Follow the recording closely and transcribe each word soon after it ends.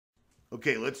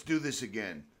Okay, let's do this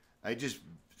again. I just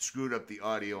screwed up the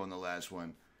audio on the last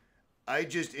one. I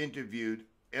just interviewed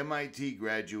MIT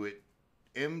graduate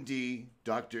MD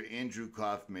Dr. Andrew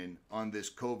Kaufman on this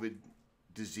COVID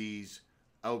disease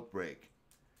outbreak.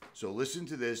 So listen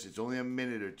to this. It's only a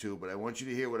minute or two, but I want you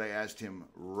to hear what I asked him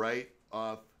right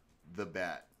off the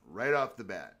bat. Right off the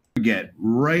bat. Forget,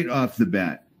 right off the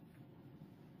bat.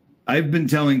 I've been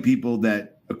telling people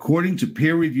that according to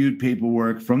peer-reviewed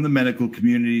paperwork from the medical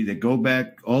community that go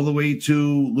back all the way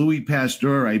to Louis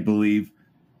Pasteur, I believe,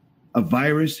 a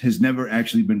virus has never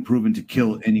actually been proven to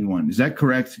kill anyone. Is that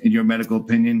correct in your medical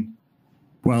opinion?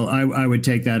 Well, I would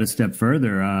take that a step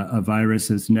further. A virus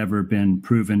has never been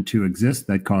proven to exist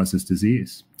that causes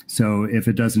disease. So if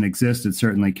it doesn't exist, it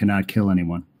certainly cannot kill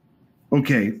anyone.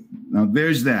 Okay, now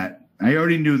there's that. I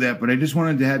already knew that, but I just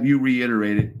wanted to have you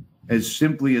reiterate it as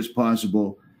simply as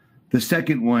possible. The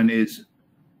second one is,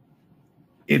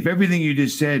 if everything you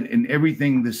just said and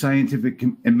everything the scientific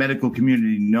and medical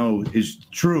community know is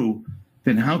true,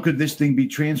 then how could this thing be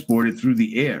transported through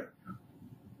the air?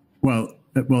 Well,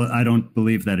 I don't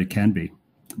believe that it can be.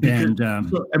 Because,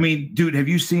 I mean, dude, have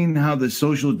you seen how the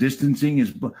social distancing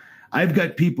is? I've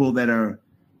got people that are,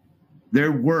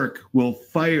 their work will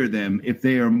fire them if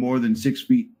they are more than 6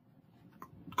 feet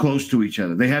close to each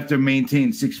other. They have to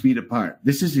maintain 6 feet apart.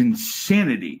 This is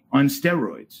insanity on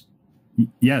steroids.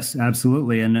 Yes,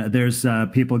 absolutely. And there's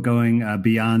people going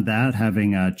beyond that,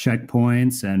 having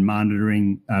checkpoints and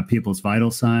monitoring people's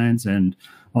vital signs and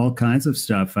all kinds of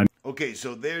stuff. Okay,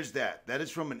 so there's that. That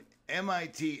is from an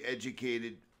MIT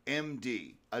educated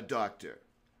MD, a doctor.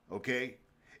 Okay?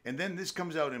 And then this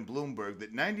comes out in Bloomberg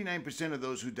that 99% of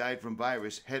those who died from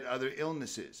virus had other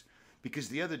illnesses. Because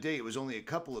the other day it was only a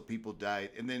couple of people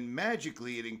died, and then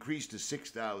magically it increased to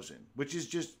 6,000, which is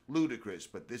just ludicrous,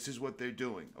 but this is what they're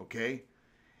doing, okay?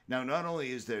 Now, not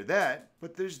only is there that,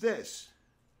 but there's this.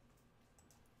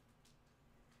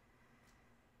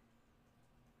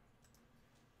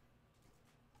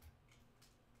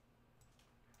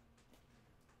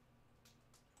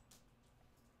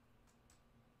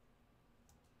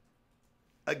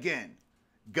 Again,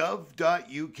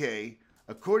 gov.uk,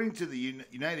 according to the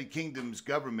United Kingdom's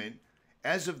government,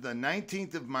 as of the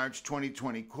 19th of March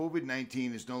 2020,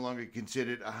 COVID-19 is no longer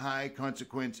considered a high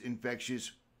consequence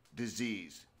infectious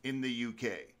disease in the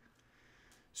UK.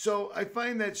 So I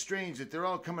find that strange that they're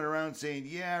all coming around saying,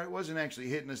 yeah, it wasn't actually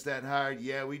hitting us that hard.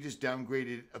 Yeah, we just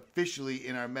downgraded officially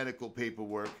in our medical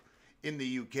paperwork in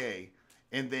the UK.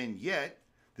 And then yet,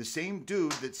 the same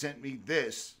dude that sent me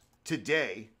this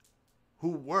today, who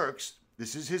works,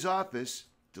 this is his office,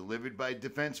 delivered by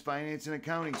Defense Finance and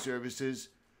Accounting Services.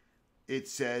 It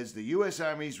says the U.S.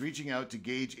 Army is reaching out to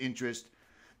gauge interest.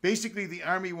 Basically, the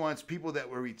Army wants people that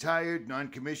were retired,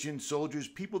 non-commissioned soldiers,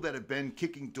 people that have been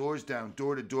kicking doors down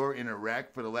door to door in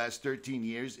Iraq for the last 13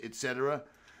 years, etc.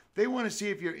 They want to see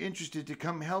if you're interested to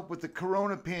come help with the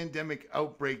corona pandemic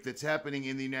outbreak that's happening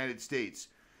in the United States.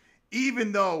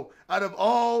 Even though out of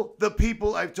all the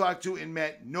people I've talked to and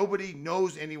met, nobody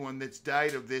knows anyone that's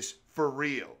died of this for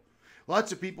real.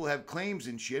 Lots of people have claims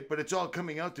and shit, but it's all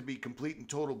coming out to be complete and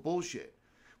total bullshit.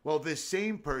 Well, this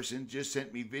same person just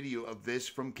sent me video of this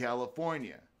from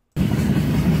California.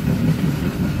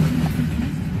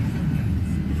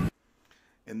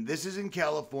 And this is in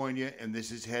California, and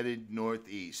this is headed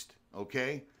northeast,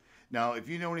 okay? Now, if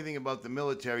you know anything about the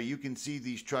military, you can see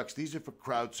these trucks. These are for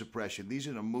crowd suppression. These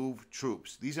are to move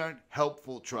troops. These aren't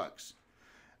helpful trucks.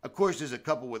 Of course, there's a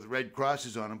couple with red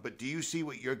crosses on them, but do you see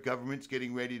what your government's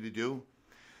getting ready to do?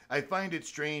 I find it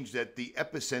strange that the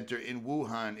epicenter in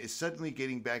Wuhan is suddenly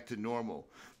getting back to normal.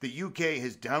 The UK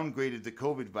has downgraded the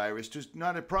COVID virus to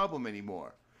not a problem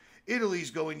anymore.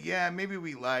 Italy's going, yeah, maybe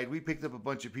we lied. We picked up a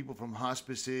bunch of people from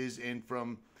hospices and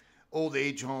from old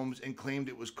age homes and claimed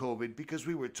it was COVID because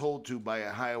we were told to by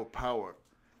a higher power,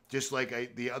 just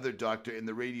like the other doctor in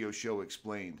the radio show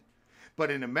explained.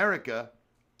 But in America,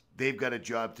 they've got a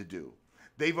job to do.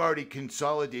 They've already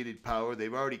consolidated power.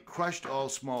 They've already crushed all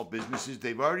small businesses.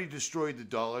 They've already destroyed the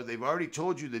dollar. They've already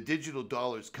told you the digital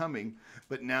dollar is coming,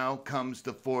 but now comes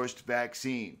the forced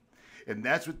vaccine. And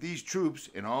that's what these troops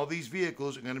and all these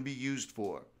vehicles are going to be used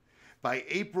for. By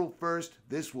April 1st,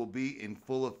 this will be in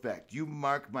full effect. You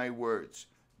mark my words.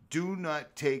 Do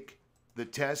not take the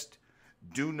test.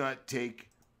 Do not take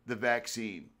the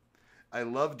vaccine. I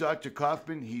love Dr.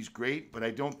 Kaufman. He's great, but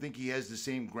I don't think he has the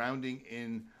same grounding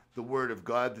in the Word of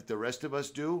God that the rest of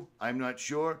us do. I'm not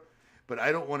sure, but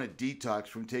I don't want to detox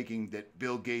from taking that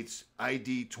Bill Gates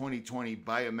ID 2020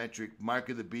 biometric mark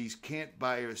of the beast can't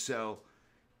buy or sell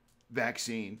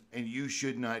vaccine, and you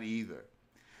should not either.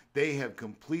 They have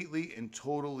completely and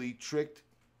totally tricked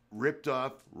ripped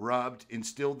off, robbed,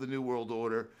 instilled the New World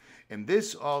Order. And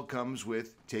this all comes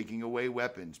with taking away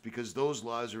weapons, because those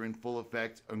laws are in full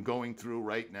effect and going through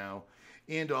right now.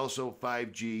 And also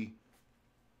 5G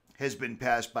has been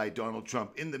passed by Donald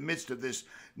Trump. In the midst of this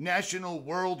national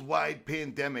worldwide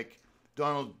pandemic,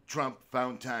 Donald Trump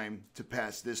found time to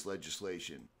pass this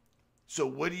legislation. So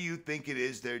what do you think it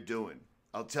is they're doing?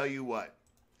 I'll tell you what.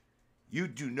 You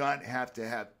do not have to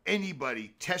have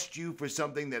anybody test you for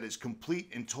something that is complete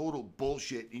and total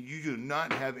bullshit. And you do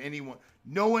not have anyone,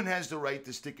 no one has the right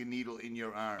to stick a needle in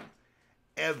your arm.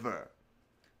 Ever.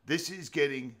 This is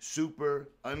getting super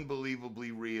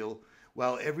unbelievably real.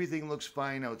 While everything looks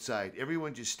fine outside,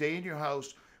 everyone just stay in your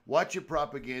house, watch your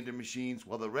propaganda machines,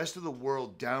 while the rest of the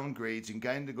world downgrades and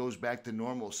kind of goes back to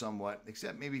normal somewhat,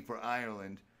 except maybe for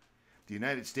Ireland. The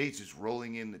United States is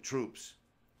rolling in the troops.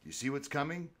 You see what's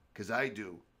coming? Because I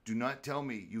do. Do not tell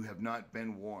me you have not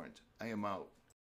been warned. I am out.